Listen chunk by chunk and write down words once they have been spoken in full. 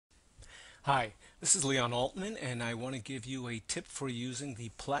Hi, this is Leon Altman, and I want to give you a tip for using the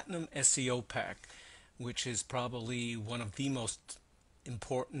Platinum SEO Pack, which is probably one of the most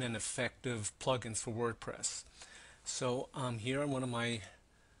important and effective plugins for WordPress. So I'm here on one of my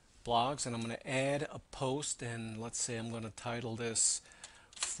blogs, and I'm going to add a post, and let's say I'm going to title this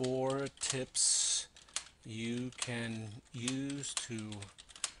 4 Tips You Can Use to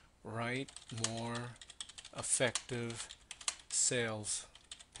Write More Effective Sales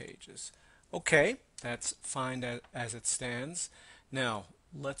Pages. Okay, that's fine as it stands. Now,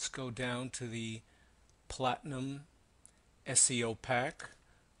 let's go down to the Platinum SEO pack,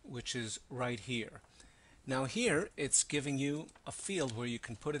 which is right here. Now here, it's giving you a field where you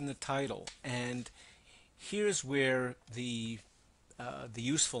can put in the title, and here's where the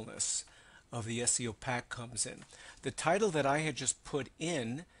usefulness of the SEO pack comes in. The title that I had just put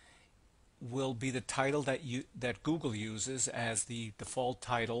in will be the title that Google uses as the default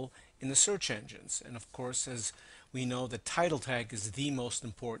title in the search engines. And of course, as we know, the title tag is the most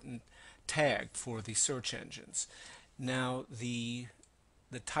important tag for the search engines. Now, the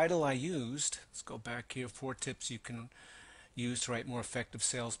title I used, let's go back here, 4 tips you can use to write more effective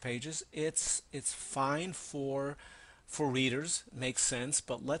sales pages. It's fine for readers, makes sense,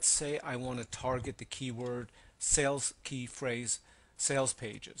 but let's say I want to target the keyword sales, key phrase sales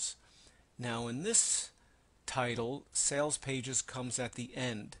pages. Now in this title, sales pages comes at the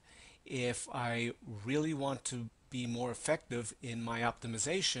end. If I really want to be more effective in my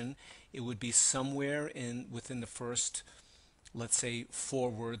optimization, it would be somewhere within the first, let's say,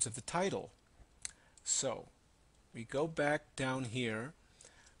 4 words of the title. So we go back down here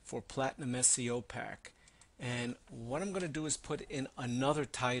for Platinum SEO Pack, and what I'm going to do is put in another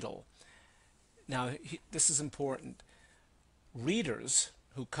title. Now this is important. Readers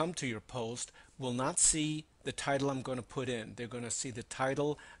who come to your post will not see the title I'm going to put in. They're going to see the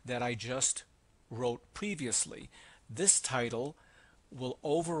title that I just wrote previously. This title will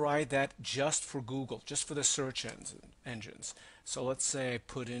override that just for Google, just for the search engines. So let's say I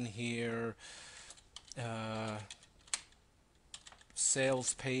put in here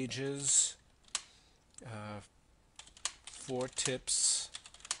sales pages, 4 tips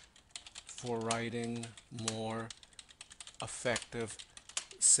for writing more effective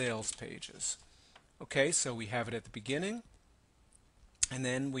sales pages. Okay, so we have it at the beginning, and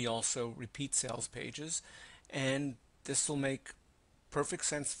then we also repeat sales pages, and this will make perfect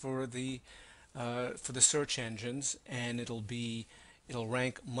sense for the search engines, and it'll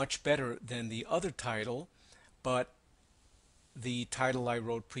rank much better than the other title. But the title I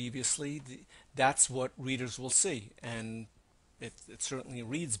wrote previously, that's what readers will see, and it certainly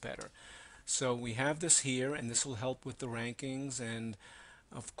reads better. So we have this here, and this will help with the rankings. And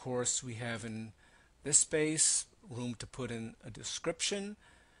of course, we have in this space room to put in a description,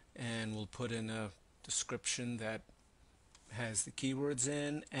 and we'll put in a description that has the keywords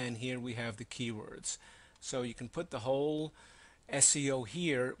in, and here we have the keywords. So you can put the whole SEO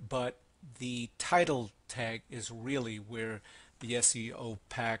here, but the title tag is really where the SEO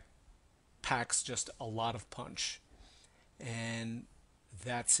packs just a lot of punch. And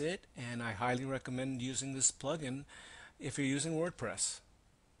that's it, and I highly recommend using this plugin if you're using WordPress.